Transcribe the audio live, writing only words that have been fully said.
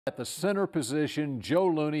At the center position, Joe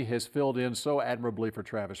Looney has filled in so admirably for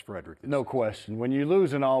Travis Frederick. No question. When you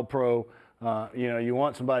lose an all-pro, you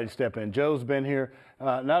want somebody to step in. Joe's been here.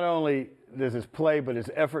 Not only does his play, but his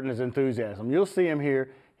effort and his enthusiasm. You'll see him here.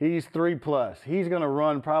 He's 3+. He's going to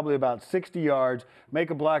run probably about 60 yards, make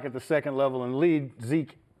a block at the second level, and lead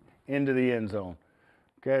Zeke into the end zone.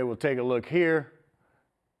 Okay, we'll take a look here.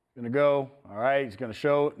 Going to go. All right, he's going to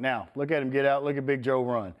show. Now, look at him get out. Look at Big Joe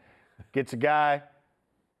run. Gets a guy.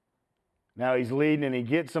 Now he's leading, and he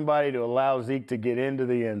gets somebody to allow Zeke to get into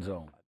the end zone.